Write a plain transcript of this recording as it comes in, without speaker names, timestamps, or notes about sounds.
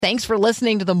Thanks for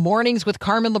listening to the Mornings with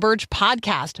Carmen LaBerge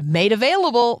podcast, made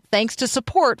available thanks to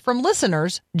support from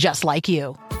listeners just like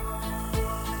you.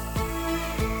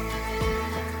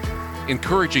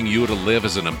 Encouraging you to live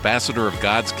as an ambassador of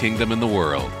God's kingdom in the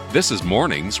world. This is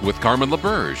Mornings with Carmen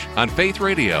LaBerge on Faith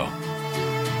Radio.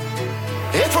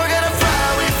 If we're gonna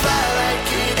fly, we fly like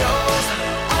eagles,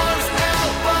 arms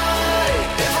out wide.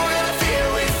 If we're gonna fear,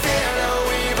 we fear no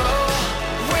evil.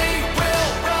 We will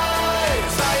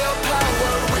rise. By your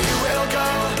power we will go.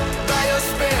 By your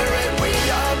spirit we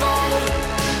are bold.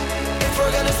 If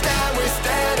we're gonna stand, we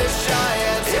stand as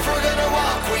giants. If we're gonna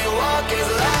walk, we walk as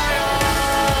lions.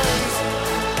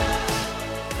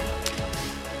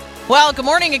 Well, good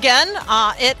morning again.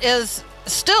 It is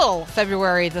still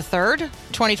February the 3rd,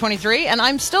 2023, and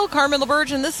I'm still Carmen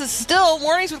LaBerge, and this is still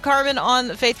Mornings with Carmen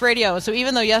on Faith Radio. So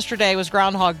even though yesterday was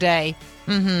Groundhog Day,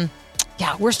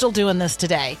 we're still doing this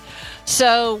today.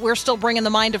 So we're still bringing the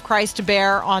mind of Christ to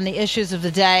bear on the issues of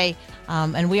the day,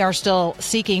 and we are still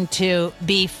seeking to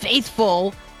be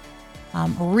faithful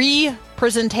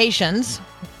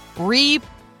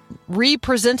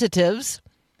representatives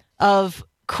of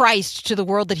Christ to the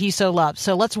world that he so loves.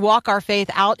 So let's walk our faith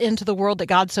out into the world that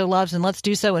God so loves, and let's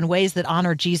do so in ways that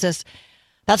honor Jesus.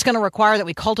 That's going to require that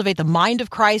we cultivate the mind of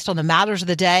Christ on the matters of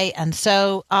the day. And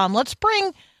so let's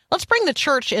bring the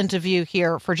church into view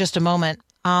here for just a moment.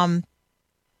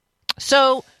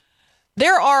 So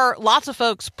there are lots of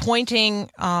folks pointing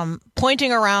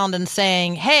around and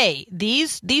saying, hey,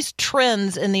 these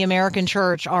trends in the American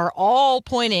church are all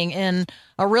pointing in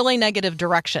a really negative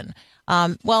direction.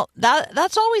 Well,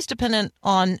 that's always dependent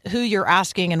on who you're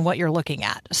asking and what you're looking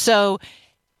at. So,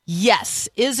 yes,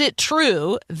 is it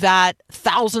true that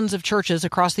thousands of churches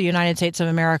across the United States of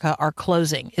America are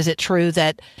closing? Is it true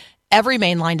that every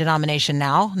mainline denomination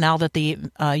now that the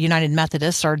United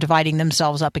Methodists are dividing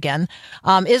themselves up again,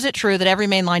 is it true that every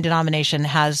mainline denomination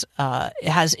has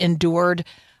endured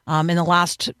in the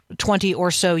last 20 or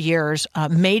so years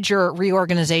major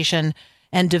reorganization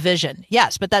and division?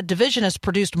 Yes, but that division has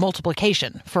produced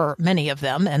multiplication for many of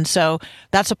them. And so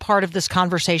that's a part of this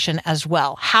conversation as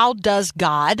well. How does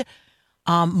God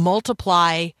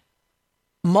multiply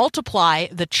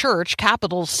the church,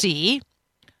 capital C,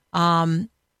 by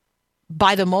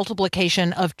the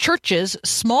multiplication of churches,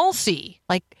 small c?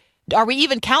 Like, are we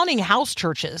even counting house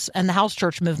churches and the house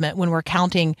church movement when we're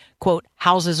counting, quote,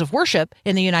 houses of worship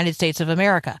in the United States of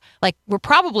America? Like, we're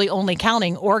probably only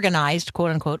counting organized,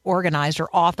 quote unquote, organized or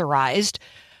authorized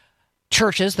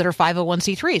churches that are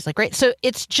 501c3s. Like, right. So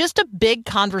it's just a big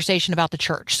conversation about the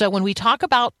church. So when we talk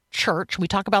about church, we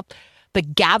talk about the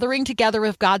gathering together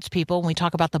of God's people. When we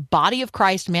talk about the body of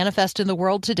Christ manifest in the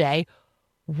world today,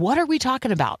 what are we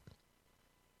talking about?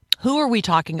 Who are we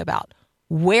talking about?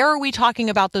 Where are we talking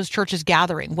about those churches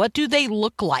gathering? What do they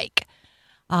look like?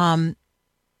 And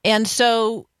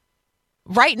so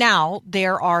right now,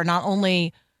 there are not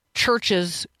only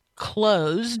churches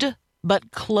closed,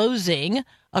 but closing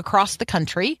across the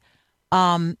country,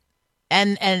 and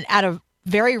at a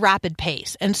very rapid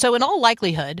pace. And so in all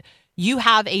likelihood, you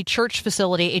have a church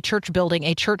facility, a church building,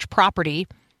 a church property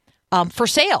for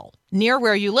sale near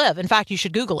where you live. In fact, you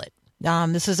should Google it.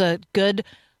 This is a good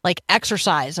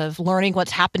exercise of learning what's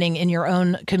happening in your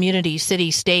own community, city,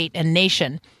 state, and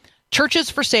nation. Churches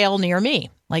for sale near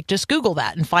me. Just Google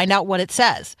that and find out what it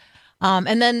says.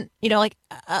 And then,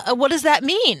 what does that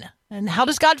mean? And how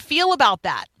does God feel about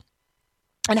that?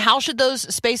 And how should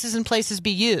those spaces and places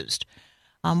be used?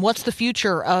 What's the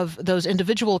future of those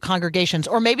individual congregations,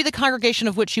 or maybe the congregation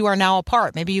of which you are now a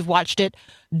part? Maybe you've watched it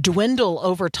dwindle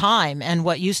over time, and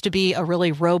what used to be a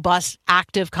really robust,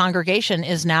 active congregation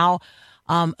is now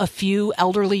a few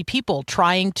elderly people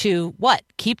trying to,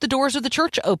 keep the doors of the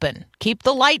church open, keep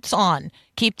the lights on,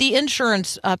 keep the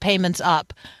insurance payments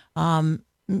up,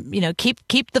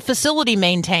 keep the facility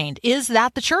maintained. Is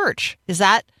that the church? These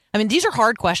are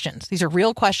hard questions. These are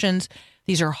real questions.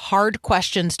 These are hard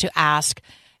questions to ask.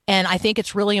 And I think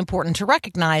it's really important to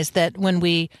recognize that when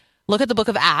we look at the book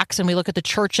of Acts and we look at the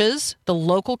churches, the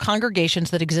local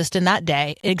congregations that existed in that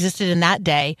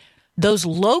day, those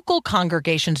local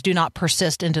congregations do not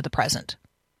persist into the present.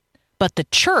 But the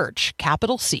church,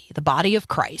 capital C, the body of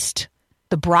Christ,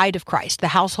 the bride of Christ, the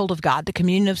household of God, the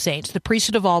communion of saints, the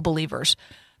priesthood of all believers,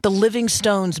 the living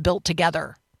stones built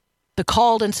together, the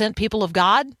called and sent people of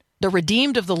God, the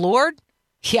redeemed of the Lord,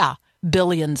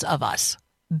 billions of us.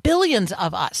 Billions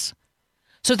of us.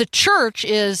 So the church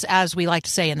is, as we like to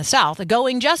say in the South, a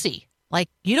going Jesse.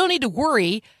 You don't need to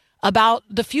worry about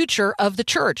the future of the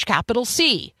church, capital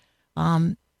C.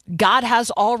 God has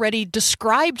already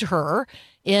described her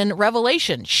in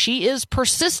Revelation. She is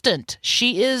persistent.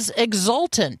 She is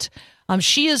exultant.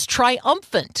 She is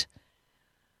triumphant.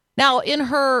 Now, in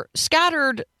her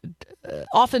scattered,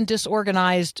 often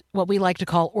disorganized, what we like to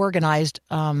call organized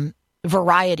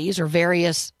varieties or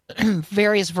various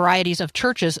varieties of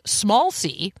churches, small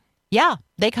c, yeah,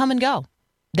 they come and go.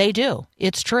 They do.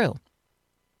 It's true.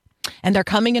 And they're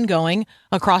coming and going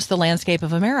across the landscape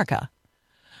of America.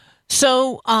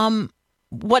 So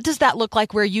what does that look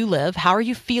like where you live? How are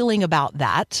you feeling about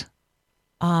that?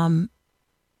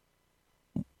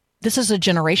 This is a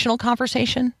generational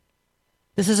conversation.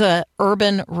 This is a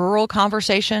urban-rural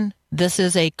conversation. This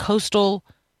is a coastal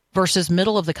versus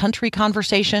middle of the country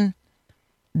conversation.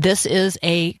 This is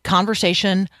a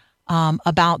conversation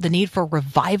about the need for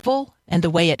revival and the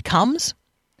way it comes.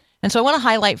 And so I want to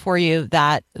highlight for you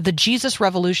that the Jesus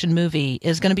Revolution movie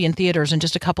is going to be in theaters in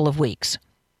just a couple of weeks.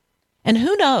 And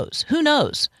who knows? Who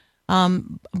knows?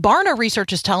 Barna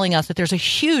research is telling us that there's a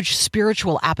huge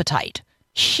spiritual appetite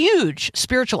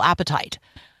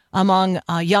among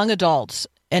young adults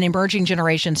and emerging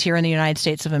generations here in the United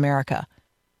States of America.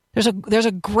 There's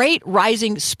a great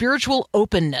rising spiritual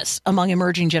openness among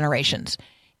emerging generations,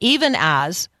 even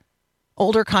as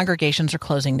older congregations are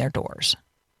closing their doors.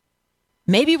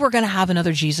 Maybe we're going to have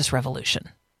another Jesus revolution.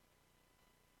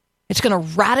 It's going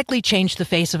to radically change the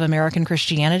face of American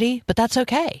Christianity, but that's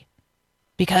okay,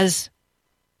 because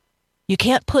you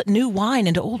can't put new wine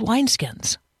into old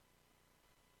wineskins.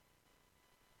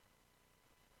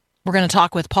 We're going to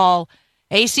talk with Paul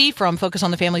Asay from Focus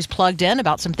on the Family's Plugged In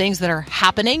about some things that are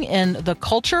happening in the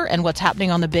culture and what's happening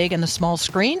on the big and the small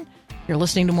screen. You're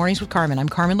listening to Mornings with Carmen. I'm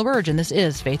Carmen LaBerge, and this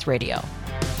is Faith Radio.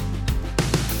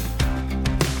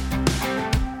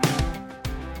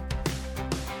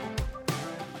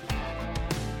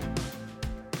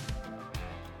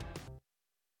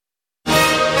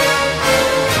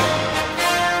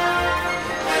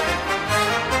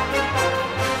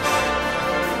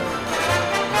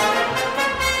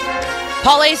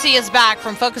 Paul Asay is back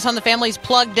from Focus on the Family's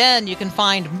Plugged In. You can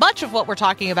find much of what we're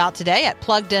talking about today at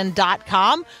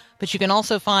pluggedin.com, but you can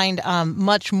also find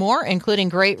much more, including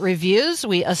great reviews.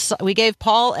 We gave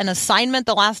Paul an assignment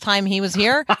the last time he was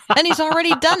here, and he's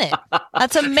already done it.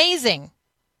 That's amazing.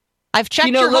 I've checked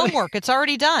your homework. It's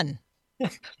already done.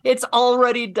 It's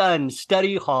already done.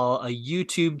 Study Hall, a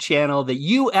YouTube channel that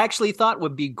you actually thought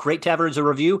would be great to have as a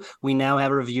review. We now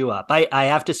have a review up. I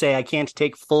have to say, I can't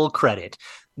take full credit.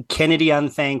 Kennedy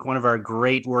Unthank, one of our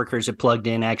great workers at Plugged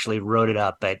In, actually wrote it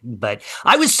up. But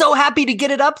I was so happy to get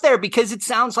it up there because it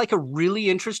sounds like a really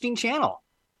interesting channel.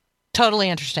 Totally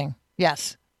interesting.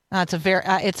 Yes. It's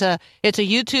a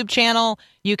YouTube channel.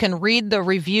 You can read the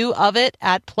review of it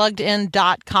at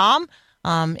pluggedin.com.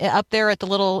 Up there at the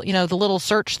little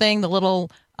search thing, the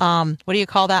little, what do you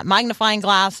call that? Magnifying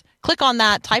glass. Click on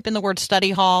that, type in the word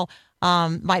study hall.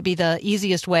 Might be the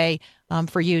easiest way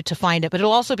for you to find it. But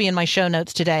it'll also be in my show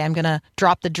notes today. I'm going to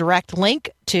drop the direct link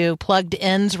to Plugged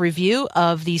In's review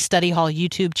of the Study Hall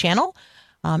YouTube channel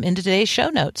into today's show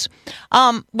notes.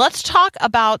 Let's talk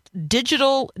about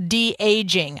digital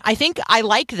de-aging. I think I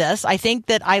like this. I think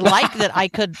that I like that I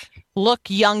could look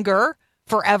younger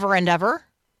forever and ever.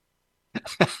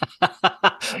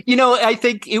 I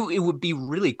think it would be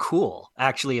really cool,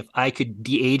 actually, if I could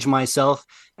de-age myself,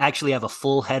 actually have a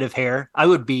full head of hair. I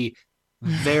would be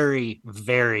very,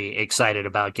 very excited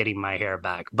about getting my hair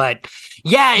back. But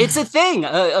yeah, it's a thing.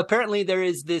 Apparently there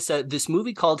is this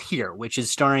movie called Here, which is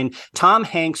starring Tom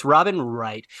Hanks, Robin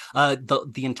Wright.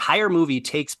 The entire movie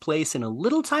takes place in a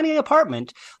little tiny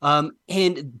apartment, but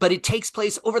it takes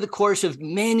place over the course of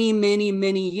many, many,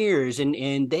 many years,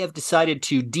 and they have decided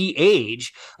to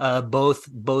de-age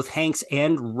both Hanks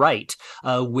and Wright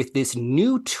with this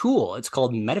new tool. It's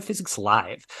called Metaphysics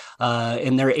Live,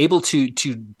 and they're able to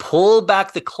pull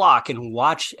back the clock and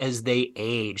watch as they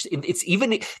age.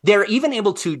 They're even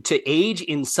able to age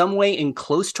in some way in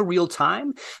close to real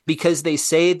time, because they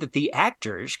say that the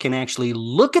actors can actually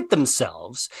look at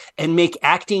themselves and make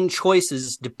acting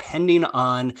choices depending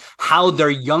on how their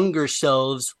younger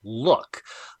selves look.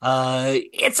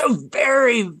 It's a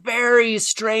very, very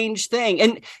strange thing.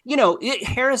 And,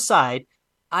 hair aside,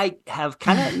 I have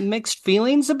kind of mixed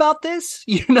feelings about this.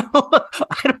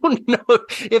 I don't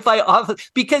know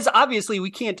because obviously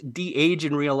we can't de-age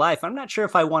in real life. I'm not sure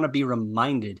if I want to be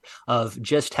reminded of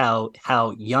just how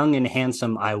young and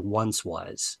handsome I once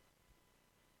was.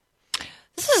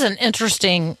 This is an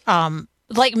interesting,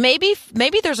 maybe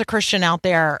there's a Christian out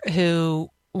there who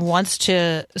wants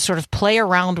to sort of play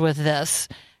around with this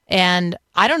and,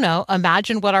 I don't know,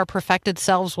 imagine what our perfected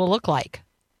selves will look like.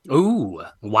 Ooh,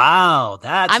 wow.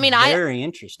 That's very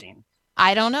interesting.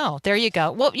 I don't know. There you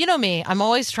go. Well, you know me, I'm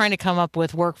always trying to come up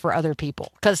with work for other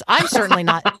people because I'm certainly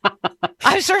not.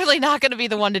 I'm certainly not going to be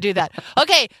the one to do that.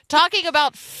 Okay, talking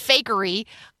about fakery.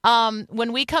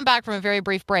 When we come back from a very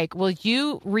brief break, will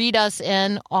you read us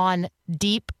in on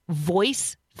deep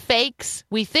voice fakes?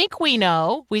 We think we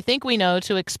know. We think we know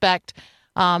to expect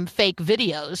fake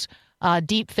videos,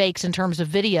 deep fakes in terms of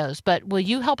videos. But will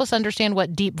you help us understand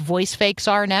what deep voice fakes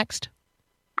are next?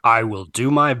 I will do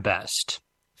my best.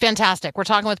 Fantastic. We're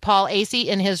talking with Paul Asay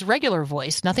in his regular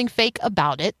voice, nothing fake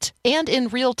about it, and in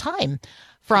real time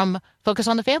from Focus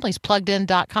on the Family's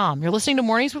pluggedin.com. You're listening to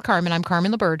Mornings with Carmen. I'm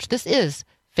Carmen LaBerge. This is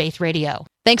Faith Radio.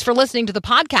 Thanks for listening to the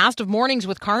podcast of Mornings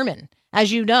with Carmen.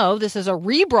 As you know, this is a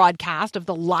rebroadcast of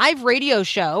the live radio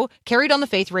show carried on the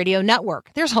Faith Radio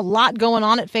Network. There's a lot going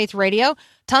on at Faith Radio.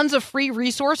 Tons of free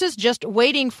resources just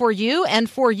waiting for you and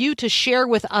for you to share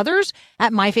with others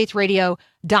at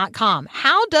myfaithradio.com.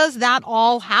 How does that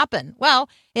all happen? Well,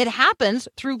 it happens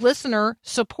through listener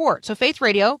support. So Faith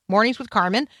Radio, Mornings with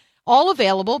Carmen, all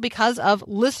available because of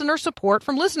listener support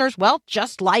from listeners, well,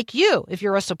 just like you. If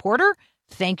you're a supporter,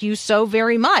 thank you so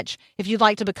very much. If you'd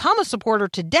like to become a supporter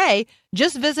today,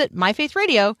 just visit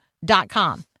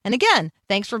myfaithradio.com. And again,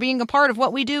 thanks for being a part of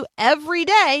what we do every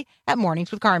day at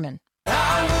Mornings with Carmen.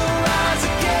 I will rise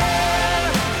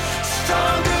again,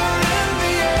 stronger in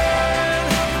the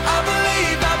end. I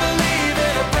believe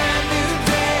in a brand new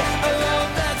day. A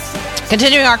love that saves.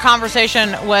 Continuing our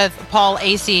conversation with Paul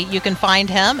Asay, you can find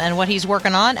him and what he's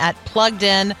working on at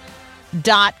pluggedin.com.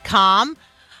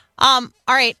 All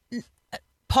right,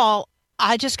 Paul,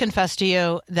 I just confessed to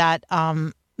you that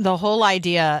the whole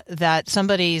idea that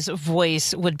somebody's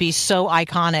voice would be so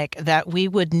iconic that we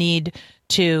would need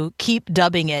to keep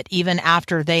dubbing it even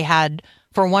after they had,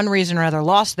 for one reason or other,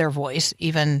 lost their voice,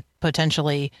 even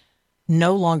potentially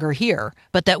no longer here,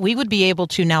 but that we would be able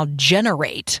to now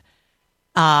generate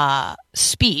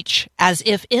speech as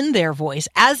if in their voice,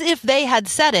 as if they had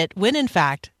said it, when in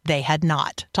fact they had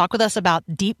not. Talk with us about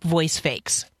deep voice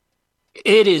fakes.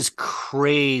 It is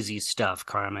crazy stuff,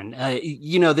 Carmen.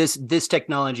 This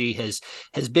technology has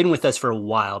been with us for a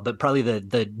while, but probably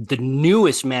the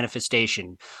newest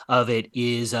manifestation of it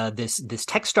is this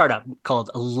tech startup called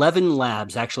 11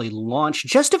 Labs actually launched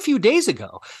just a few days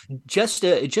ago. Just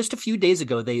a few days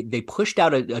ago, they pushed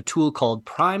out a tool called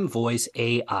Prime Voice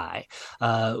AI,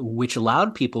 which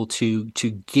allowed people to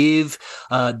give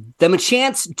them a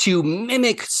chance to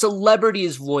mimic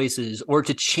celebrities' voices or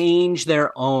to change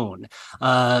their own.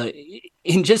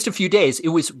 In just a few days, it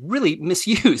was really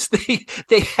misused.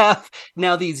 They have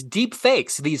now these deep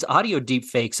fakes, these audio deep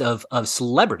fakes of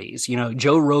celebrities,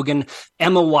 Joe Rogan,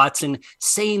 Emma Watson,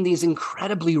 saying these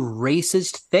incredibly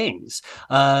racist things.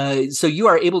 So you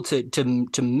are able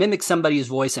to mimic somebody's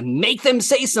voice and make them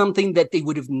say something that they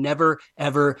would have never,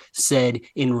 ever said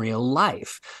in real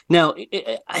life. Now,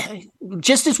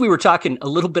 just as we were talking a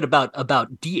little bit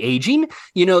about de-aging,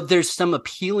 there's some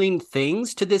appealing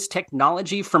things to this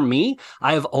technology for me.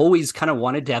 I have always kind of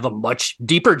wanted to have a much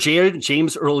deeper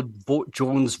James Earl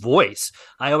Jones voice.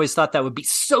 I always thought that would be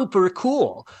super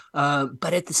cool.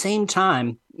 But at the same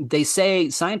time,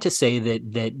 scientists say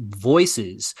that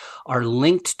voices are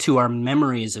linked to our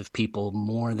memories of people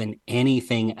more than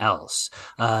anything else.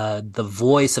 The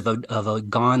voice of a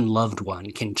gone loved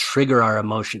one can trigger our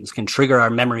emotions, can trigger our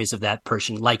memories of that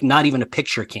person, like not even a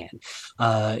picture can.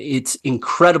 It's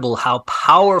incredible how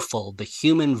powerful the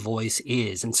human voice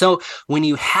is. And so when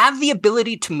you have the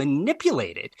ability to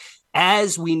manipulate it,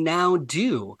 as we now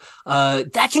do,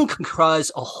 that can cause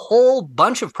a whole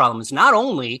bunch of problems. Not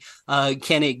only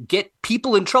can it get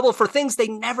people in trouble for things they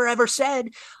never, ever said,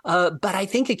 but I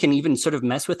think it can even sort of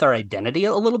mess with our identity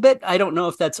a little bit. I don't know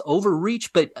if that's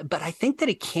overreach, but I think that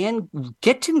it can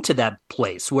get into that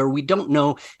place where we don't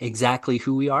know exactly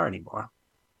who we are anymore.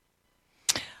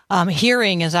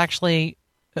 Hearing is actually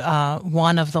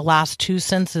one of the last two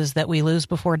senses that we lose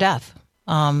before death.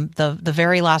 The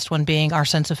very last one being our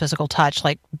sense of physical touch,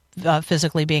 like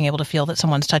physically being able to feel that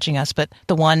someone's touching us. But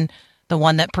the one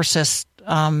that persists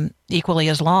equally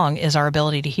as long is our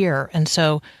ability to hear. And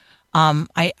so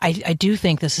I do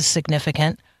think this is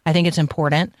significant. I think it's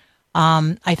important.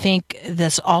 I think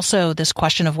this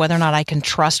question of whether or not I can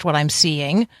trust what I'm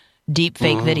seeing, deep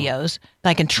fake videos, that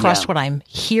I can trust what I'm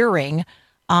hearing,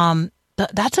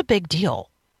 that's a big deal.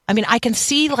 I mean, I can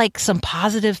see like some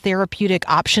positive therapeutic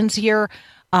options here,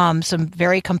 some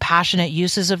very compassionate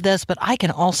uses of this, but I can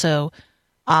also,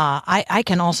 I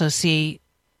can also see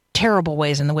terrible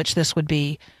ways in which this would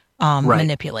be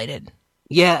manipulated.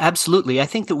 Yeah, absolutely. I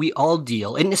think that we all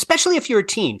deal, and especially if you're a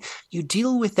teen, you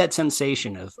deal with that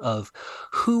sensation of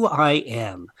who I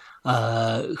am.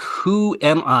 Who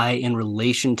am I in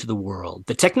relation to the world?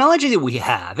 The technology that we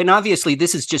have, and obviously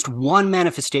this is just one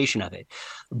manifestation of it,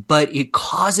 but it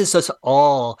causes us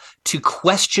all to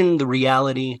question the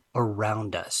reality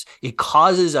around us. It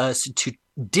causes us to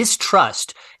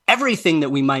distrust everything that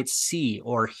we might see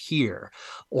or hear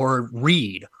or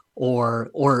read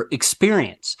or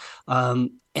experience.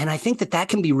 And I think that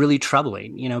can be really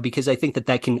troubling, because I think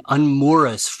that can unmoor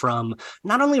us from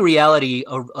not only reality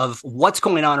of what's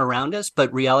going on around us,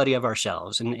 but reality of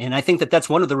ourselves. And I think that that's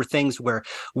one of the things where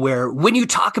when you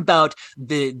talk about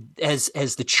as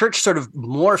the church sort of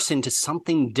morphs into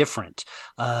something different,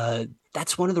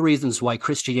 that's one of the reasons why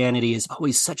Christianity is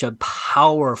always such a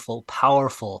powerful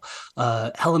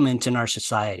element in our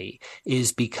society,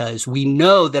 is because we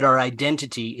know that our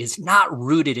identity is not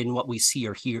rooted in what we see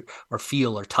or hear or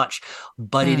feel or touch,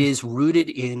 but it is rooted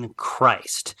in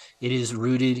Christ. It is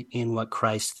rooted in what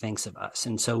Christ thinks of us.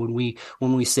 And so when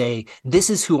we say, this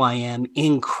is who I am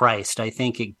in Christ, I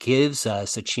think it gives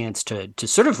us a chance to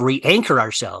sort of re-anchor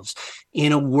ourselves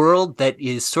in a world that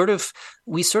is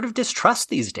we sort of distrust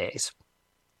these days.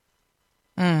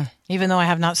 Even though I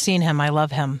have not seen him, I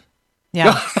love him.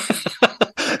 Yeah.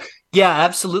 Yeah,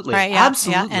 absolutely. Right, yeah,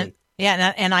 absolutely.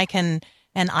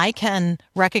 And I can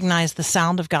recognize the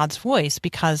sound of God's voice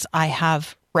because I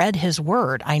have read his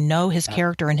word. I know his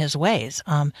character and his ways.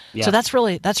 So that's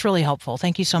really helpful.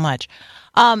 Thank you so much.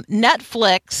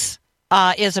 Netflix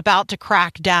is about to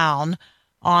crack down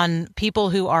on people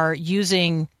who are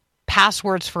using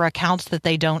passwords for accounts that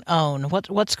they don't own.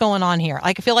 What's going on here?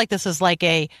 I feel like this is like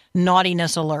a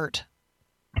naughtiness alert.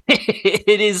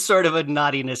 It is sort of a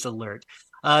naughtiness alert.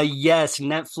 Yes,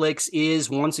 Netflix is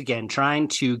once again trying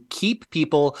to keep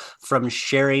people from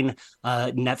sharing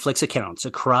Netflix accounts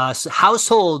across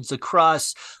households,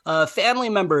 across family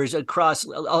members, across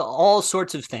all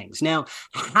sorts of things. Now,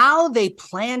 how they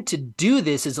plan to do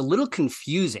this is a little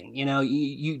confusing.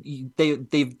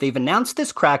 They've announced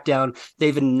this crackdown.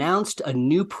 They've announced a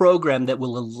new program that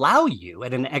will allow you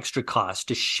at an extra cost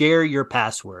to share your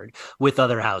password with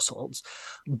other households.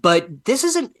 But this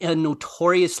isn't a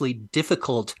notoriously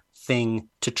difficult thing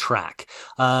to track.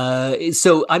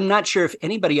 So I'm not sure if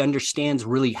anybody understands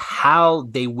really how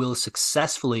they will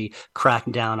successfully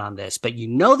crack down on this, but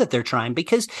that they're trying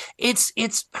because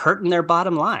it's hurting their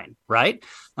bottom line, right?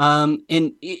 And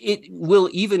it will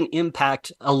even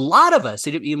impact a lot of us.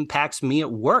 It impacts me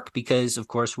at work because, of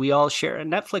course, we all share a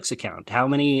Netflix account. How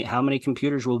many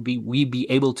computers will we be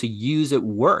able to use at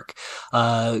work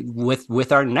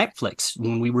with our Netflix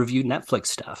when we review Netflix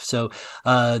stuff? So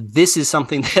this is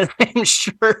something that I'm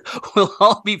sure we'll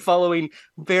all be following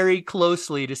very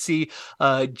closely to see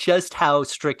just how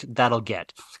strict that'll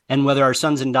get, and whether our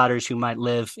sons and daughters who might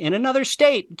live in another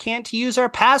state can't use our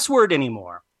password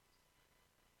anymore.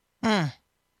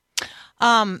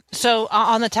 So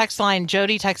on the text line,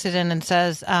 Jody texted in and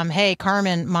says, hey,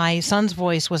 Carmen, my son's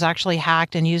voice was actually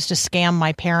hacked and used to scam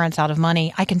my parents out of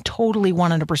money. I can totally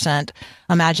 100%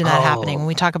 imagine that happening when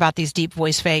we talk about these deep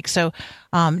voice fakes. So,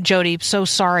 Jody, so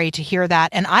sorry to hear that.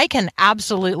 And I can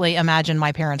absolutely imagine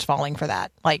my parents falling for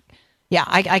that. Like, yeah,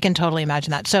 I can totally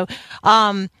imagine that. So,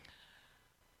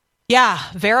 yeah,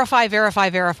 verify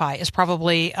is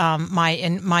probably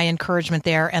my encouragement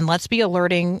there. And let's be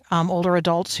alerting older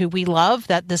adults who we love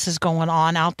that this is going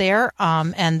on out there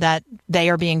and that they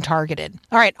are being targeted.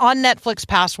 All right, on Netflix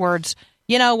passwords,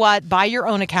 you know what? Buy your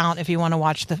own account if you want to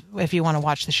watch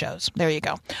the shows. There you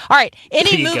go. All right,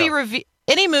 any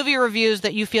movie reviews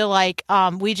that you feel like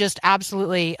we just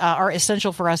absolutely are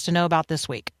essential for us to know about this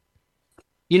week?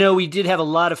 We did have a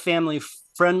lot of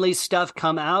family-friendly stuff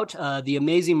come out. The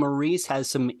Amazing Maurice has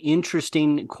some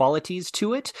interesting qualities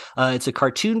to it. It's a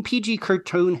PG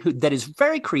cartoon that is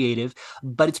very creative,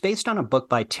 but it's based on a book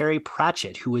by Terry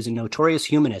Pratchett, who is a notorious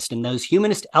humanist, and those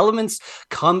humanist elements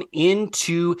come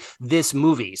into this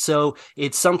movie. So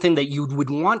it's something that you would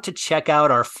want to check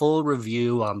out our full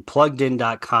review on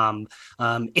pluggedin.com.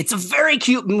 It's a very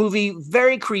cute movie,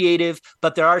 very creative,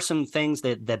 but there are some things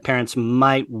that parents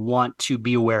might want to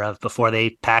be aware of before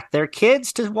they pack their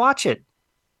kids to watch it.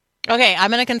 Okay, I'm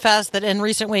going to confess that in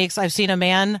recent weeks I've seen a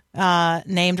man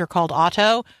named or called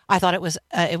Otto. I thought it was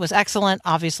excellent.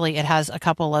 Obviously, it has a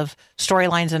couple of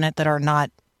storylines in it that are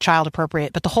not child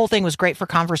appropriate, but the whole thing was great for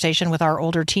conversation with our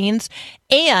older teens.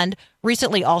 And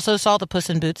recently also saw the Puss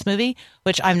in Boots movie,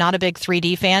 which I'm not a big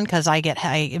 3D fan because they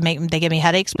give me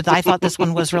headaches, but I thought this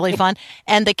one was really fun.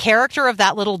 And the character of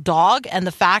that little dog and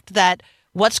the fact that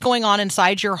what's going on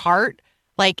inside your heart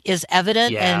is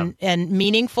evident and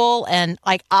meaningful, and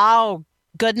oh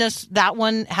goodness, that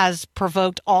one has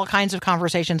provoked all kinds of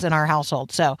conversations in our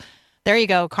household. So there you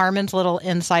go. Carmen's little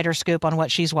insider scoop on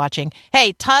what she's watching.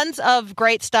 Hey, tons of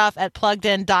great stuff at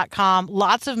pluggedin.com.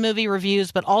 Lots of movie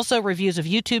reviews, but also reviews of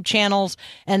YouTube channels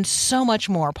and so much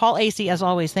more. Paul Asay, as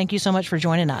always, thank you so much for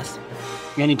joining us.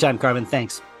 Anytime, Carmen.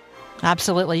 Thanks.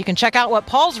 Absolutely. You can check out what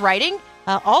Paul's writing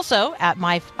also at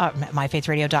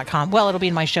myfaithradio.com. Well, it'll be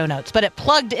in my show notes, but at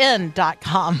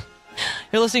pluggedin.com.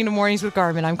 You're listening to Mornings with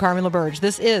Carmen. I'm Carmen LaBerge.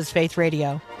 This is Faith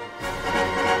Radio.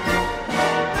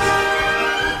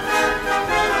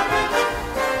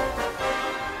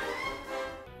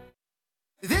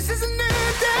 This is a new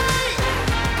day.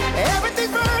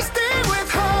 Everything's bursting with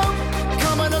hope.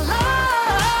 Coming alive.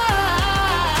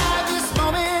 This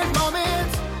moment.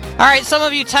 All right, some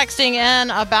of you texting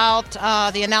in about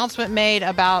the announcement made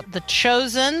about The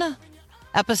Chosen,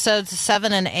 episodes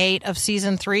 7 and 8 of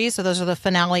season 3. So those are the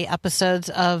finale episodes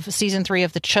of season 3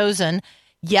 of The Chosen.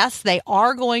 Yes, they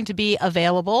are going to be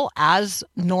available as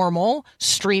normal,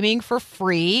 streaming for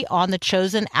free on the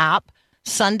Chosen app.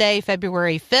 Sunday,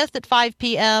 February 5th at 5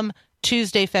 p.m.,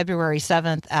 Tuesday, February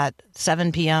 7th at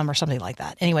 7 p.m. or something like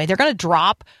that. Anyway, they're going to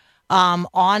drop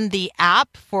on the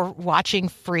app for watching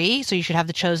free, so you should have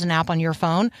the Chosen app on your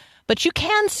phone. But you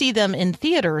can see them in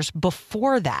theaters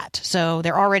before that. So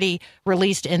they're already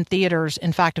released in theaters,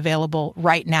 in fact, available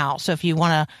right now. So if you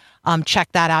want to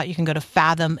check that out, you can go to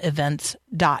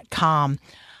fathomevents.com.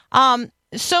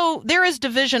 So there is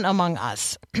division among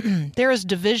us. There is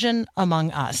division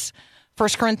among us. 1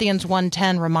 Corinthians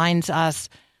 1:10 reminds us,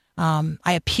 I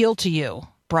appeal to you,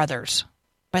 brothers,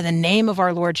 by the name of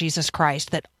our Lord Jesus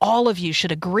Christ, that all of you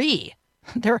should agree.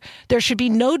 There should be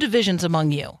no divisions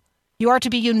among you. You are to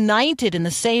be united in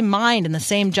the same mind and the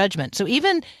same judgment. So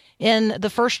even in the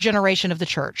first generation of the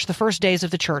church, the first days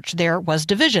of the church, there was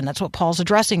division. That's what Paul's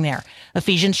addressing there.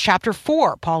 Ephesians chapter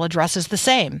 4, Paul addresses the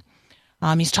same.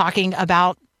 He's talking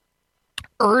about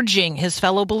urging his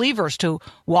fellow believers to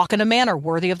walk in a manner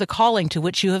worthy of the calling to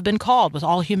which you have been called, with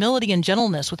all humility and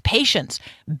gentleness, with patience,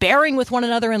 bearing with one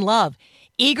another in love,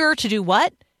 eager to do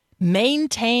what?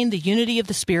 Maintain the unity of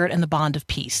the Spirit and the bond of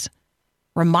peace.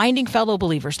 Reminding fellow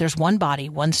believers there's one body,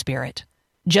 one Spirit.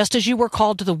 Just as you were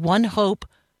called to the one hope,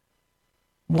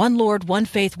 one Lord, one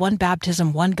faith, one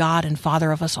baptism, one God and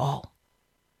Father of us all.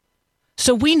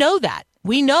 So we know that.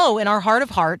 We know in our heart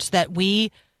of hearts that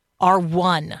we are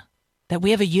one, that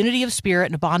we have a unity of spirit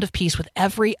and a bond of peace with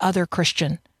every other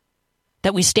Christian,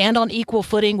 that we stand on equal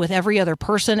footing with every other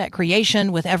person at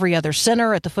creation, with every other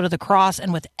sinner at the foot of the cross,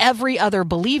 and with every other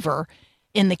believer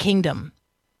in the kingdom.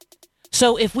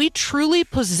 So if we truly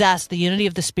possess the unity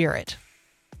of the Spirit,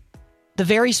 the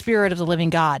very Spirit of the living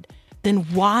God, then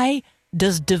why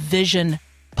does division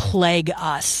plague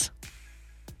us?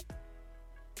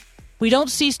 We don't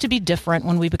cease to be different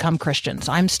when we become Christians.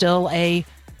 I'm still a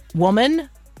woman.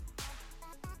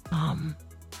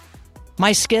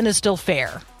 My skin is still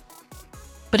fair.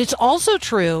 But it's also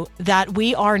true that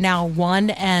we are now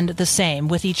one and the same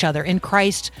with each other in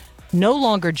Christ. No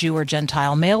longer Jew or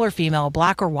Gentile, male or female,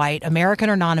 black or white, American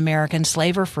or non-American,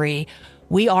 slave or free.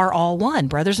 We are all one,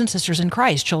 brothers and sisters in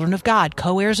Christ, children of God,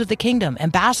 co-heirs of the kingdom,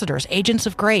 ambassadors, agents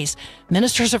of grace,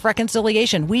 ministers of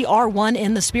reconciliation. We are one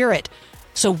in the Spirit.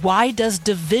 So why does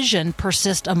division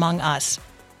persist among us?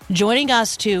 Joining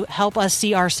us to help us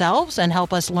see ourselves and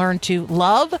help us learn to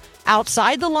love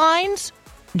outside the lines,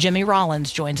 Jimmy Rollins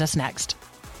joins us next.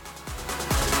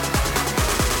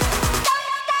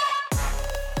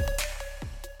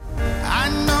 I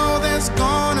know there's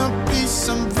gonna be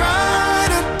some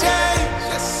brighter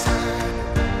days.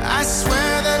 I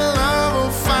swear that love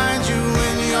will find you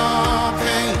in your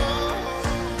pain.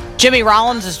 Jimmy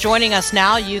Rollins is joining us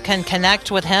now. You can connect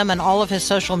with him and all of his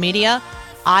social media.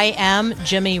 I am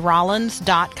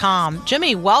JimmyRollins.com.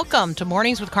 Jimmy, welcome to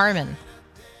Mornings with Carmen.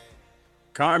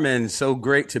 Carmen, so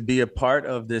great to be a part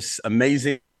of this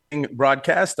amazing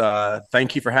broadcast.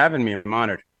 Thank you for having me. I'm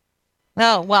honored.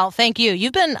 Oh, well, thank you.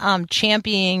 You've been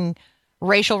championing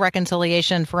racial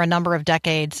reconciliation for a number of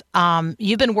decades.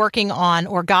 You've been working on,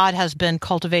 or God has been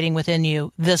cultivating within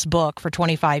you, this book for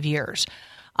 25 years.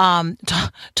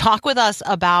 Talk with us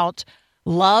about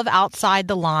love outside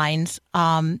the lines,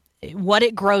 what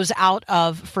it grows out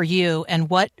of for you, and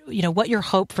what your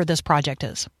hope for this project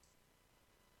is.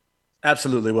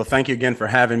 Absolutely. Well, thank you again for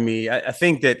having me. I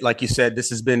think that, like you said, this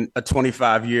has been a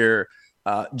 25-year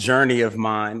journey of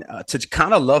mine to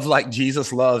kind of love like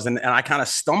Jesus loves. And I kind of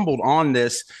stumbled on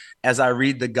this as I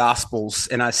read the Gospels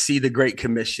and I see the Great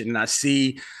Commission and I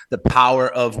see the power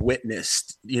of witness.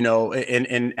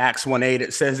 In Acts 1:8,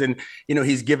 it says, and,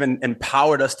 he's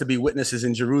empowered us to be witnesses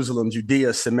in Jerusalem,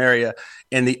 Judea, Samaria,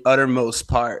 and the uttermost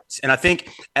parts. And I think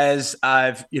as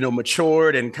I've,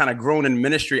 matured and kind of grown in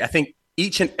ministry, I think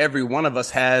each and every one of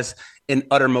us has an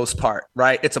uttermost part,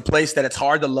 right? It's a place that it's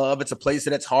hard to love. It's a place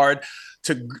that it's hard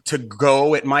to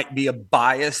go. It might be a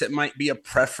bias. It might be a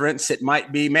preference. It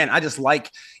might be, man, I just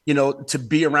like, to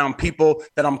be around people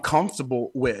that I'm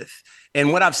comfortable with.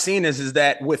 And what I've seen is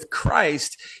that with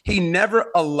Christ, he never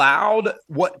allowed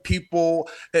what people,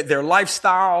 their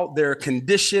lifestyle, their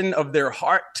condition of their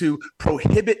heart to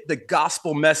prohibit the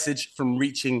gospel message from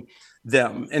reaching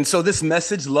them. And so this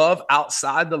message, love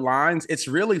outside the lines, it's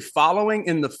really following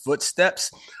in the footsteps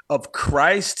of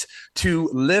Christ to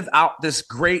live out this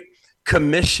great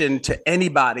commission to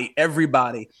anybody,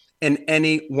 everybody, and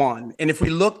anyone. And if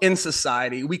we look in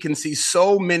society, we can see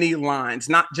so many lines,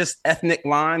 not just ethnic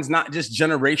lines, not just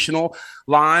generational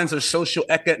lines or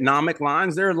socioeconomic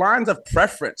lines. There are lines of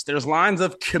preference. There's lines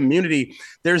of community.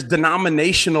 There's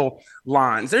denominational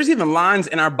lines. There's even lines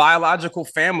in our biological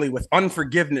family with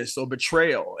unforgiveness or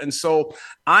betrayal. And so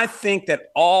I think that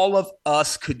all of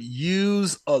us could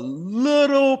use a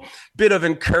little bit of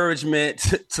encouragement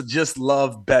to just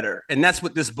love better. And that's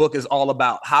what this book is all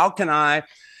about. How can I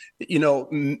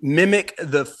mimic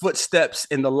the footsteps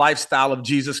in the lifestyle of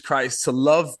Jesus Christ to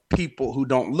love people who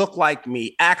don't look like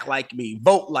me, act like me,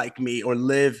 vote like me, or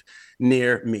live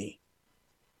near me?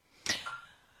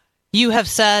 You have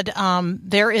said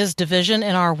there is division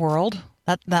in our world.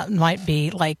 That might be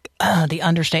like the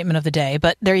understatement of the day,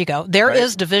 but there you go. There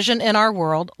is division in our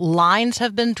world. Lines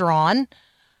have been drawn.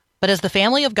 But as the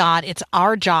family of God, it's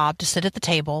our job to sit at the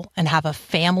table and have a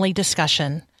family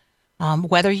discussion.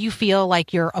 Whether you feel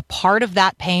like you're a part of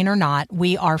that pain or not,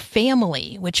 we are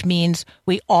family, which means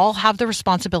we all have the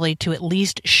responsibility to at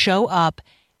least show up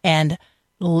and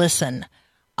listen.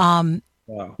 Wow.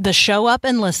 The show up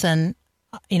and listen,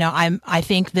 I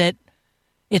think that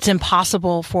it's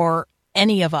impossible for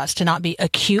any of us to not be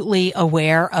acutely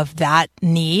aware of that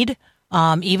need,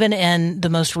 even in the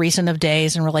most recent of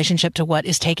days in relationship to what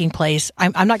is taking place.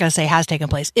 I'm not going to say has taken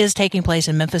place, is taking place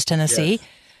in Memphis, Tennessee. Yes.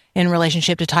 In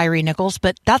relationship to Tyree Nichols,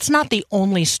 but that's not the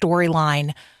only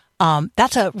storyline.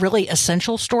 That's a really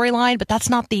essential storyline, but that's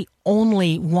not the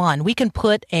only one. We can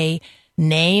put a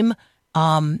name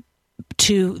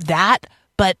to that,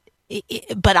 but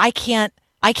I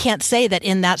can't say that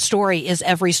in that story is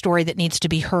every story that needs to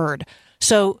be heard.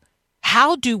 So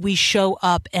how do we show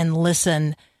up and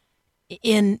listen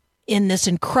in this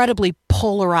incredibly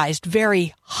polarized,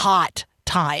 very hot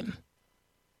time?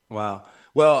 Wow.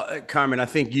 Well, Carmen, I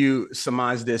think you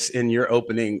surmised this in your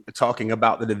opening, talking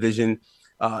about the division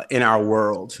in our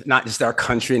world, not just our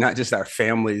country, not just our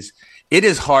families. It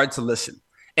is hard to listen.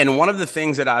 And one of the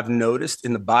things that I've noticed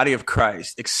in the body of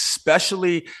Christ,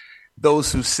 especially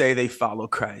those who say they follow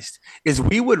Christ, is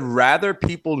we would rather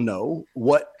people know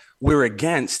what we're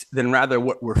against than rather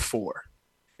what we're for.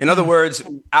 In other words,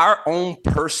 our own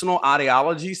personal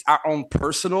ideologies, our own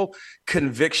personal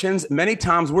convictions, many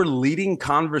times we're leading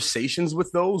conversations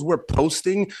with those. We're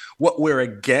posting what we're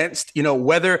against,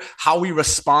 whether how we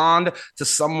respond to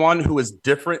someone who is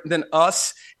different than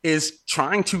us is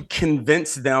trying to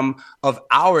convince them of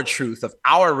our truth, of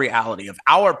our reality, of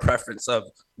our preference, of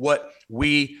what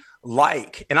we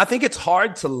like. And I think it's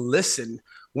hard to listen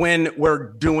when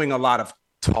we're doing a lot of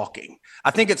talking. I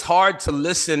think it's hard to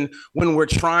listen when we're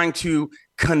trying to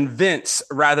convince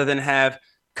rather than have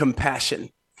compassion.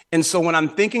 And so when I'm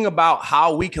thinking about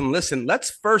how we can listen,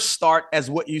 let's first start as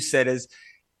what you said is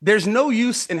there's no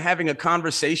use in having a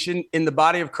conversation in the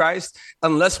body of Christ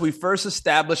unless we first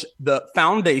establish the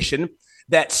foundation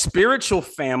that spiritual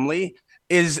family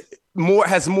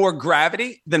has more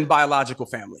gravity than biological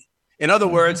family. In other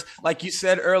words, like you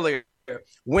said earlier,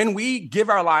 when we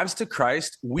give our lives to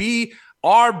Christ, we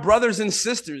are brothers and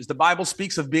sisters. The Bible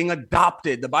speaks of being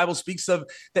adopted. The Bible speaks of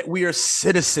that we are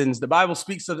citizens. The Bible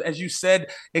speaks of, as you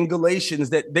said in Galatians,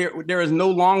 that there is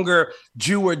no longer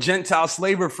Jew or Gentile,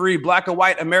 slave or free, black or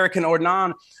white, American or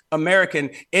non-American.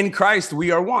 In Christ,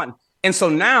 we are one. And so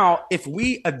now if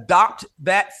we adopt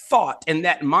that thought and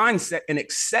that mindset and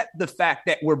accept the fact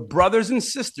that we're brothers and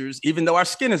sisters, even though our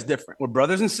skin is different, we're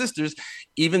brothers and sisters,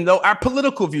 even though our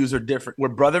political views are different, we're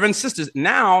brother and sisters.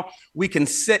 Now we can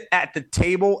sit at the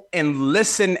table and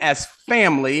listen as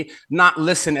family, not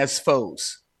listen as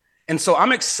foes. And so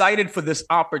I'm excited for this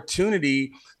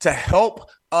opportunity to help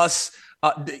us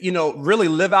really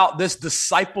live out this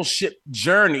discipleship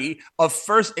journey of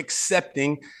first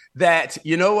accepting that,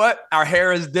 you know what, our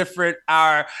hair is different,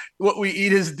 what we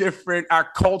eat is different, our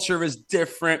culture is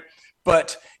different,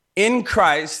 but in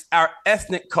Christ, our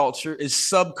ethnic culture is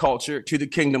subculture to the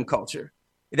kingdom culture.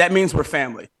 That means we're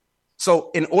family.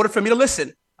 So in order for me to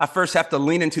listen, I first have to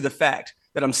lean into the fact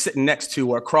that I'm sitting next to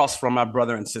or across from my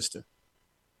brother and sister.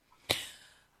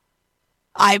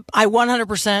 I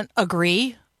 100%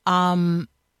 agree. In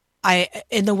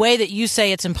the way that you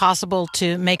say it's impossible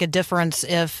to make a difference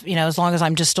if, as long as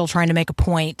I'm just still trying to make a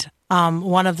point.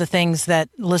 One of the things that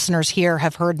listeners here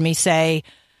have heard me say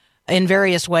in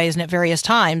various ways and at various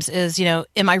times is,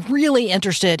 am I really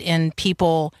interested in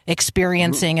people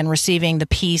experiencing and receiving the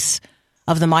peace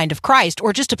of the mind of Christ,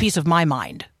 or just a piece of my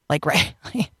mind? Like, right?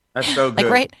 That's so good.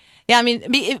 Like, right? Yeah, I mean,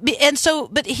 and so,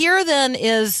 but here then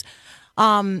is,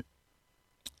 and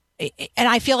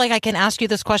I feel like I can ask you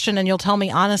this question and you'll tell me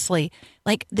honestly,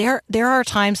 like there are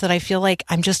times that I feel like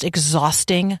I'm just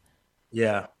exhausting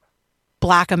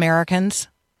Black Americans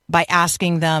by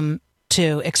asking them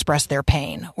to express their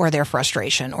pain or their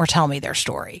frustration or tell me their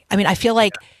story. I mean, I feel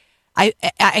like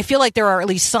I feel like there are at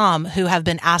least some who have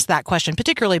been asked that question,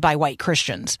 particularly by white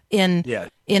Christians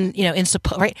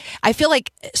right? I feel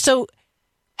like, so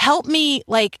help me,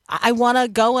 like, I want to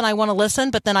go and I want to listen,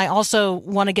 but then I also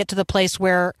want to get to the place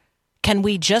where can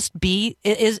we just be,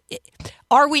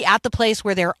 are we at the place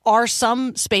where there are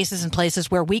some spaces and places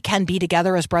where we can be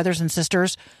together as brothers and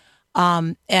sisters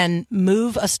and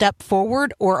move a step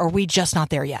forward, or are we just not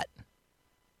there yet?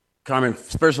 Carmen,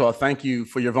 first of all, thank you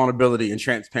for your vulnerability and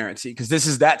transparency, because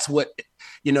that's what,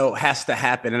 has to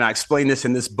happen. And I explain this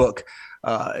in this book,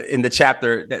 in the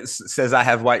chapter that says I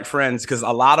have white friends, because a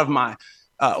lot of my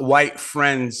white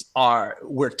friends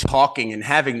we're talking and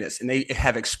having this, and they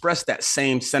have expressed that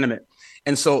same sentiment.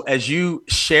 And so as you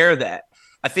share that,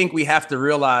 I think we have to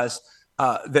realize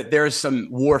that there's some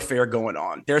warfare going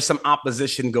on. There's some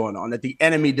opposition going on, that the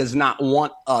enemy does not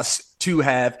want us to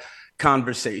have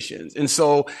conversations. And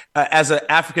so as an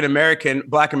African-American,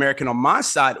 Black American on my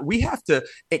side, we have to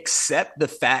accept the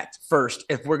fact first,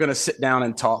 if we're going to sit down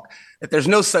and talk, that there's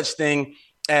no such thing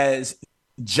as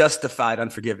justified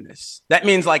unforgiveness. That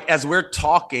means, like, as we're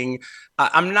talking,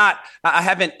 I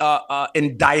haven't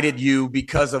indicted you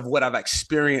because of what I've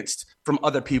experienced from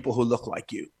other people who look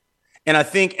like you. And I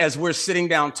think as we're sitting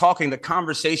down talking, the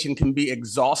conversation can be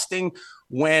exhausting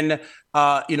when,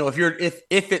 if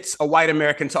it's a white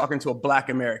American talking to a Black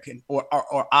American, or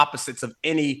opposites of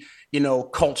any,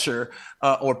 culture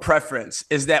or preference,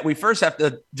 is that we first have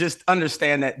to just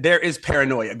understand that there is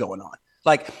paranoia going on.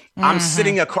 Like, I'm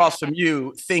sitting across from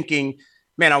you thinking,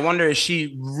 man, I wonder if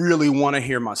she really want to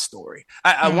hear my story.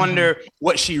 I wonder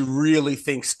what she really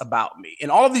thinks about me.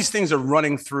 And all of these things are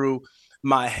running through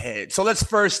my head. So let's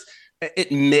first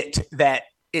admit that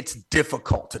it's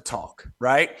difficult to talk,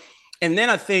 right? And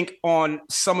then I think on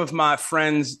some of my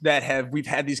friends that we've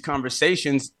had these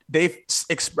conversations, they've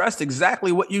expressed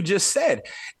exactly what you just said.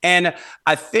 And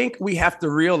I think we have to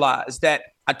realize that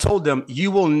I told them, you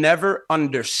will never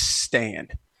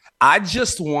understand. I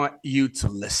just want you to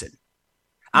listen.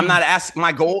 I'm not asking,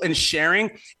 my goal in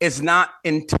sharing is not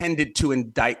intended to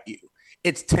indict you.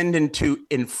 It's tending to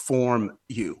inform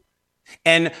you.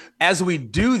 And as we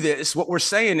do this, what we're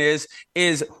saying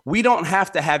is we don't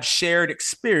have to have shared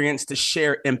experience to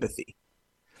share empathy.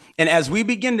 And as we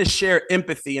begin to share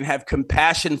empathy and have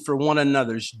compassion for one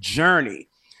another's journey,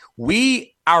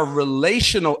 our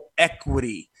relational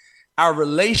equity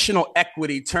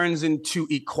turns into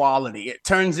equality. It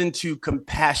turns into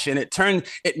compassion.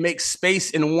 It makes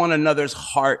space in one another's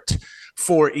heart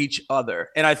for each other.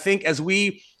 And I think as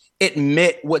we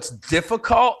admit what's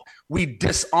difficult, we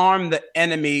disarm the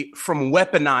enemy from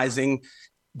weaponizing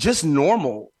just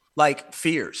normal, like,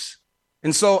 fears.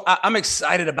 And so I'm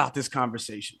excited about this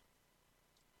conversation.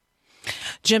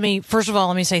 Jimmy, first of all,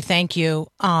 let me say thank you.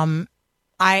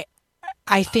 I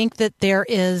think that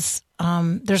there's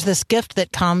this gift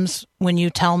that comes when you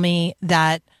tell me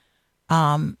that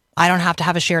I don't have to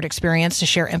have a shared experience to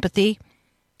share empathy,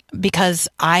 because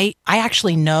I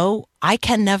actually know I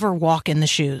can never walk in the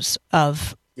shoes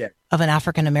of an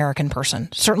African-American person,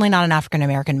 certainly not an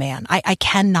African-American man. I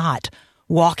cannot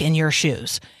walk in your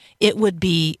shoes. It would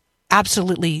be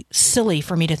absolutely silly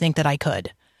for me to think that I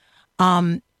could.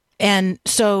 And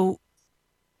so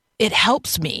it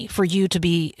helps me for you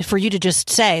to just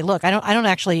say, look, I don't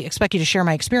actually expect you to share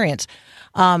my experience.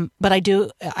 But I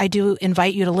do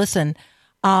invite you to listen.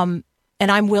 And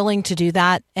I'm willing to do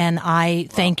that. And I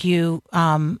thank you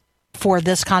for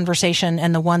this conversation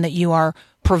and the one that you are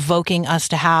provoking us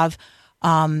to have.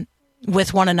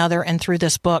 with one another and through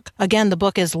this book. Again, the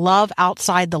book is Love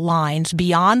Outside the Lines,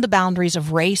 Beyond the Boundaries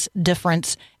of Race,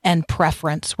 Difference, and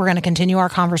Preference. We're going to continue our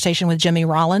conversation with Jimmy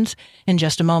Rollins in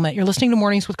just a moment. You're listening to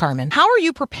Mornings with Carmen. How are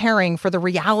you preparing for the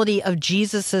reality of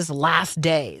Jesus's last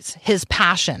days, his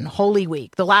passion, Holy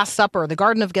Week, the Last Supper, the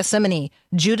Garden of Gethsemane,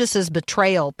 Judas's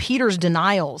betrayal, Peter's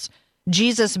denials,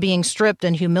 Jesus being stripped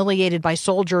and humiliated by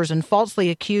soldiers and falsely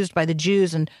accused by the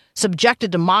Jews and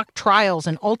subjected to mock trials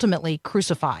and ultimately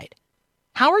crucified?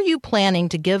 How are you planning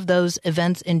to give those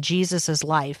events in Jesus'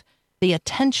 life the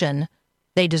attention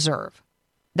they deserve?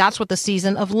 That's what the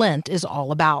season of Lent is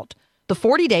all about. The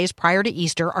 40 days prior to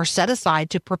Easter are set aside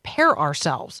to prepare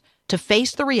ourselves to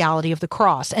face the reality of the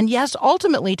cross, and yes,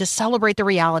 ultimately to celebrate the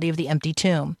reality of the empty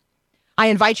tomb. I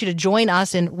invite you to join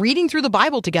us in reading through the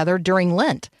Bible together during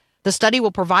Lent. The study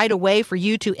will provide a way for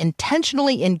you to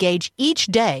intentionally engage each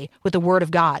day with the Word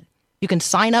of God. You can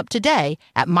sign up today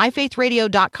at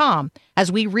myfaithradio.com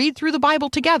as we read through the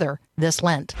Bible together this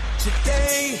Lent.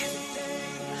 Today,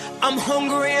 I'm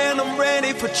hungry and I'm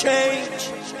ready for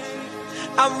change.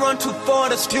 I run too far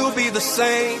to still be the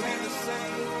same.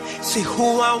 See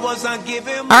who I was, I give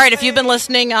him. All right, if you've been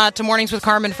listening to Mornings with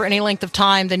Carmen for any length of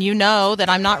time, then you know that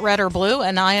I'm not red or blue,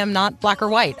 and I am not black or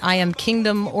white. I am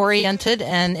kingdom-oriented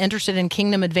and interested in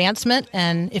kingdom advancement,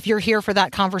 and if you're here for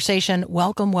that conversation,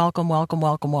 welcome, welcome, welcome,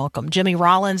 welcome, welcome. Jimmy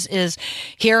Rollins is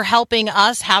here helping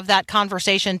us have that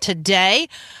conversation today.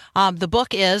 The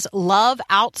book is Love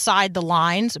Outside the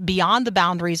Lines, Beyond the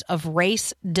Boundaries of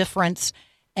Race, Difference,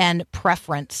 and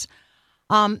Preference.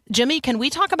 Jimmy, can we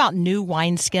talk about new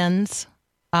wineskins?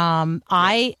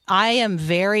 I am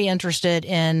very interested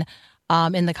in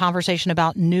the conversation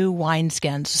about new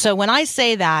wineskins. So when I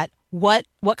say that, what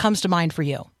comes to mind for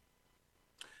you?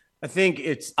 I think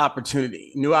it's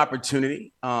opportunity,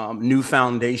 new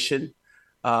foundation.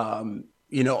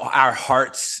 Our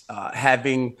hearts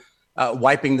having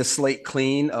wiping the slate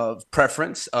clean of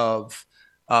preference, of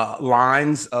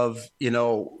lines of,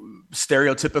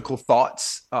 stereotypical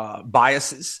thoughts,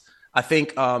 biases. I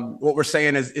think what we're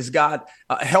saying is God,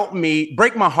 help me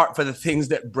break my heart for the things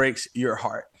that breaks your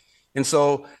heart. And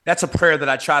so that's a prayer that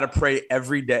I try to pray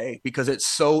every day, because it's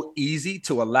so easy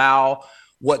to allow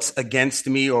what's against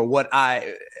me or what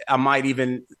I might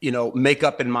even, make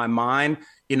up in my mind,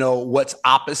 what's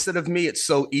opposite of me. It's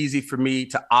so easy for me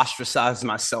to ostracize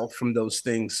myself from those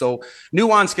things. So New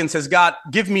Wineskin says, God,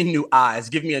 give me new eyes,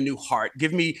 give me a new heart,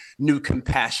 give me new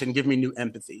compassion, give me new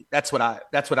empathy. That's what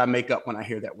I make up when I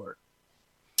hear that word.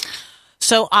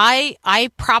 So I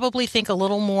probably think a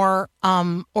little more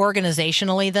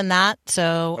organizationally than that.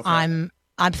 So okay.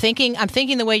 I'm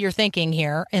thinking the way you're thinking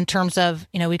here in terms of,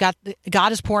 we got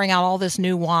God is pouring out all this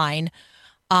new wine.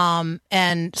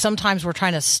 And sometimes we're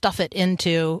trying to stuff it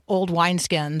into old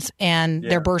wineskins and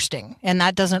they're bursting, and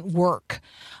that doesn't work.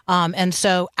 And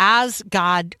so as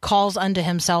God calls unto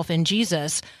himself in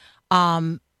Jesus,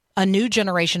 a new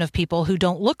generation of people who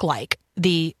don't look like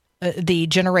the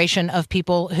generation of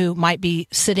people who might be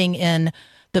sitting in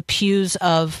the pews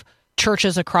of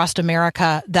churches across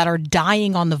America that are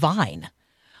dying on the vine.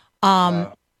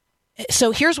 Wow.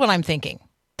 So here's what I'm thinking.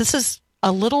 This is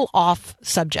a little off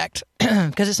subject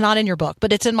because it's not in your book,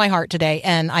 but it's in my heart today,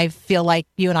 and I feel like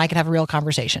you and I can have a real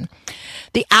conversation.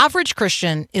 The average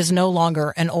Christian is no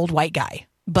longer an old white guy,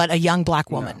 but a young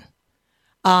black woman.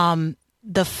 No.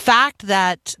 The fact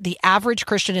that the average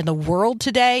Christian in the world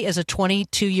today is a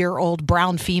 22-year-old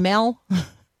brown female,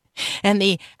 and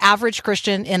the average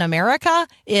Christian in America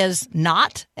is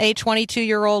not a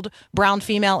 22-year-old brown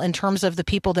female in terms of the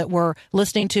people that we're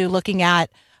listening to, looking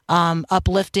at,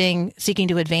 uplifting, seeking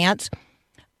to advance.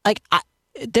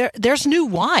 There's new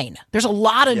wine. There's a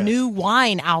lot of new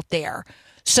wine out there.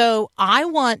 So I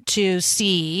want to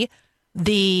see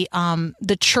the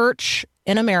church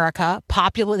in America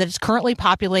that is currently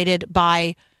populated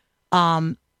by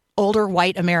older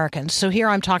white Americans. So here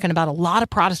I'm talking about a lot of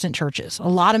Protestant churches, a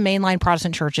lot of mainline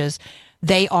Protestant churches.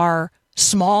 They are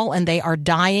small and they are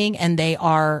dying and they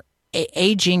are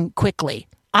aging quickly.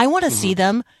 I want to see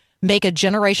them make a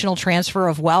generational transfer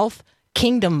of wealth,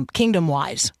 kingdom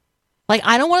wise. Like,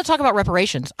 I don't want to talk about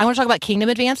reparations. I want to talk about kingdom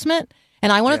advancement,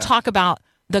 and I want to talk about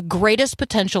the greatest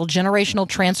potential generational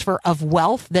transfer of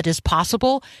wealth that is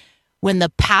possible when the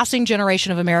passing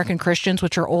generation of American Christians,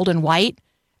 which are old and white,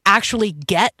 actually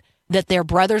get that their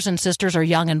brothers and sisters are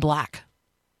young and black.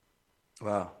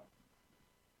 Wow.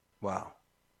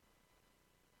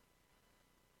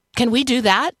 Can we do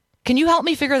that? Can you help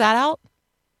me figure that out?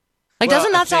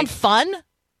 Doesn't that sound fun?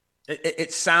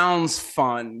 It sounds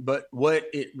fun, but what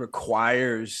it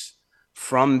requires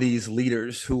from these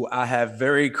leaders who I have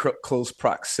very close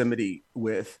proximity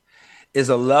with is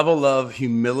a level of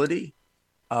humility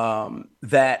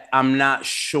that I'm not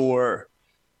sure.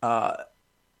 Well,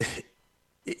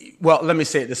 let me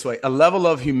say it this way: a level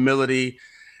of humility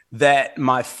that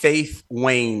my faith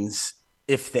wanes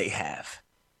if they have.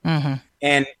 Mm-hmm.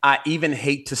 And I even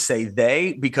hate to say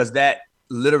they, because that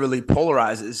literally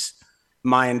polarizes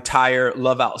my entire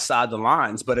love outside the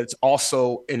lines. But it's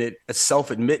also a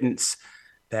self-admittance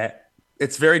that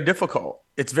it's very difficult.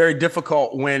 It's very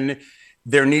difficult when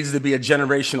there needs to be a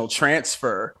generational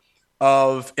transfer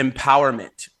of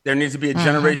empowerment. There needs to be a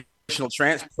generational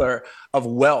transfer of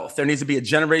wealth. There needs to be a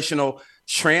generational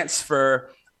transfer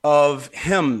of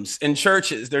hymns in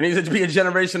churches. There needs to be a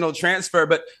generational transfer.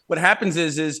 But what happens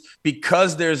is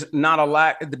because there's not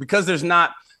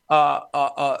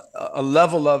a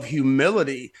level of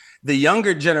humility, the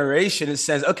younger generation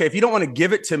says, okay, if you don't want to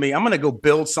give it to me, I'm going to go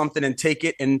build something and take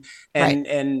it and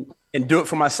do it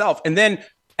for myself. And then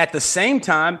at the same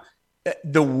time,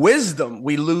 the wisdom,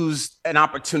 we lose an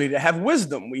opportunity to have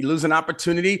wisdom. We lose an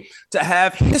opportunity to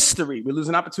have history. We lose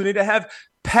an opportunity to have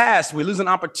past. We lose an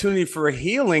opportunity for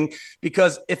healing,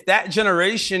 because if that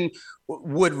generation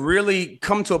would really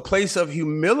come to a place of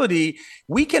humility,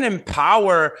 we can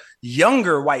empower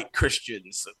younger white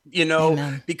Christians,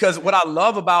 Amen. Because what I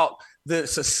love about the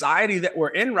society that we're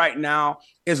in right now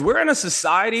is we're in a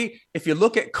society, if you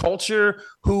look at culture,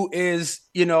 who is,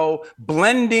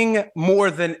 blending more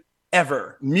than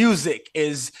ever.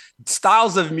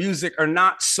 Styles of music are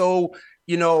not so,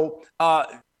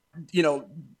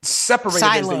 separated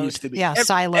siloed. As they used to be. Yeah,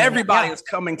 siloed. Everybody is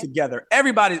coming together.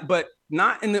 Everybody, but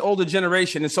not in the older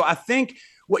generation. And so I think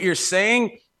what you're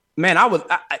saying, man,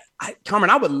 Carmen,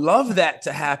 I would love that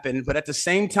to happen. But at the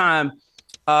same time,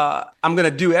 I'm going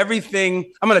to do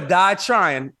everything. I'm going to die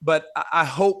trying. But I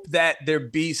hope that there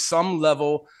be some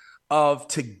level of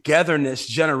togetherness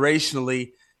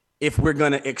generationally if we're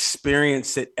going to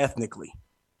experience it ethnically.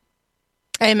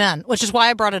 Amen. Which is why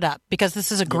I brought it up, because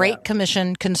this is a great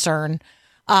commission concern.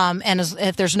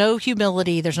 If there's no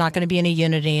humility, there's not going to be any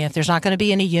unity. If there's not going to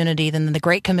be any unity, then the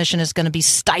Great Commission is going to be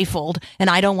stifled. And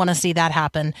I don't want to see that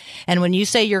happen. And when you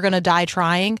say you're going to die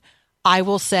trying, I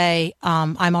will say,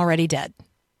 I'm already dead.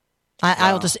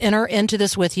 I will just enter into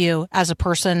this with you as a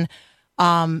person.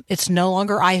 It's no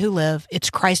longer I who live. It's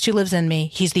Christ who lives in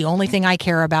me. He's the only thing I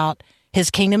care about. His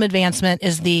kingdom advancement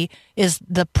is the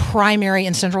primary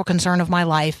and central concern of my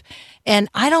life. And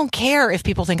I don't care if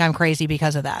people think I'm crazy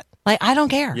because of that. I don't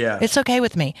care. Yeah. It's okay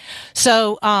with me.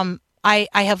 So I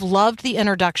have loved the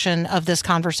introduction of this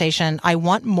conversation. I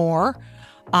want more.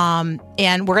 And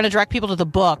we're going to direct people to the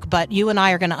book, but you and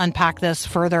I are going to unpack this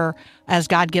further as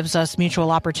God gives us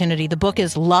mutual opportunity. The book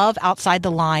is Love Outside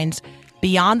the Lines,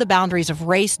 Beyond the Boundaries of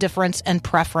Race, Difference, and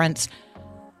Preference.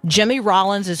 Jimmy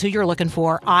Rollins is who you're looking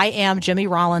for. I am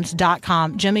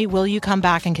JimmyRollins.com. Jimmy, will you come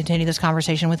back and continue this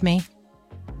conversation with me?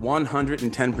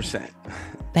 110%.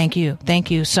 Thank you. Thank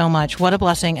you so much. What a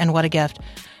blessing and what a gift.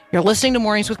 You're listening to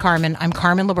Mornings with Carmen. I'm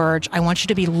Carmen LaBerge. I want you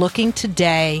to be looking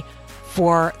today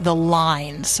for the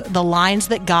lines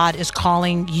that God is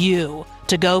calling you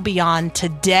to go beyond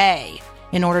today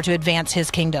in order to advance his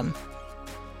kingdom.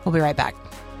 We'll be right back.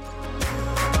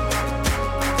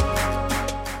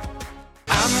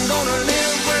 I'm gonna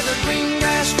live where the green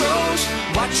grass grows,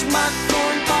 watch my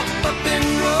corn pop up in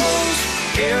rows,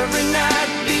 every night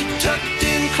be tucked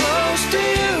in close to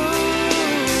you.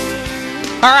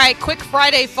 All right, quick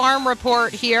Friday farm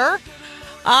report here.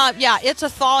 It's a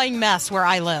thawing mess where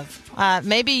I live.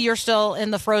 Maybe you're still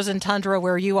in the frozen tundra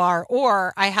where you are,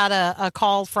 or I had a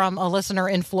call from a listener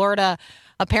in Florida.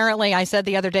 Apparently, I said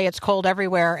the other day it's cold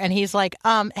everywhere, and he's like,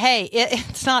 hey,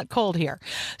 it's not cold here.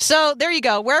 So there you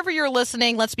go. Wherever you're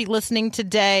listening, let's be listening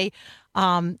today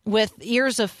with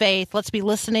ears of faith. Let's be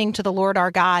listening to the Lord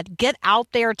our God. Get out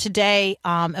there today.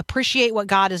 Appreciate what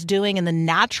God is doing in the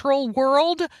natural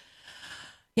world.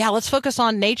 Yeah, let's focus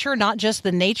on nature, not just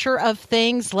the nature of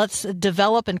things. Let's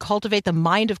develop and cultivate the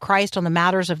mind of Christ on the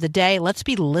matters of the day. Let's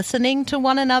be listening to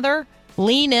one another.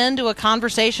 Lean into a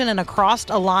conversation and across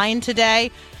a line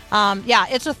today.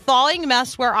 It's a thawing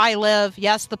mess where I live.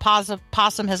 Yes, the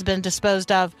possum has been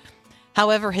disposed of.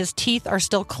 However, his teeth are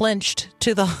still clenched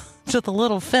to the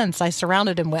little fence I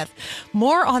surrounded him with.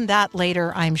 More on that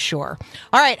later, I'm sure.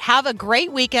 All right, have a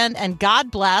great weekend and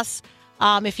God bless.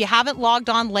 If you haven't logged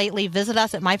on lately, visit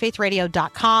us at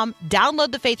myfaithradio.com.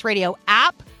 Download the Faith Radio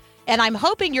app. And I'm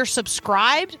hoping you're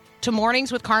subscribed to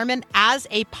Mornings with Carmen as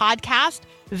a podcast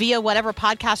via whatever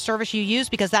podcast service you use,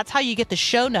 because that's how you get the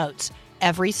show notes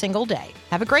every single day.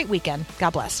 Have a great weekend.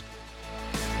 God bless.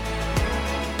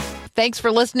 Thanks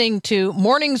for listening to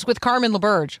Mornings with Carmen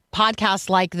LaBerge. Podcasts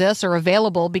like this are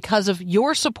available because of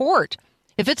your support.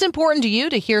 If it's important to you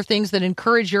to hear things that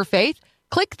encourage your faith,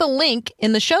 click the link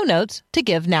in the show notes to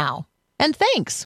give now. And thanks.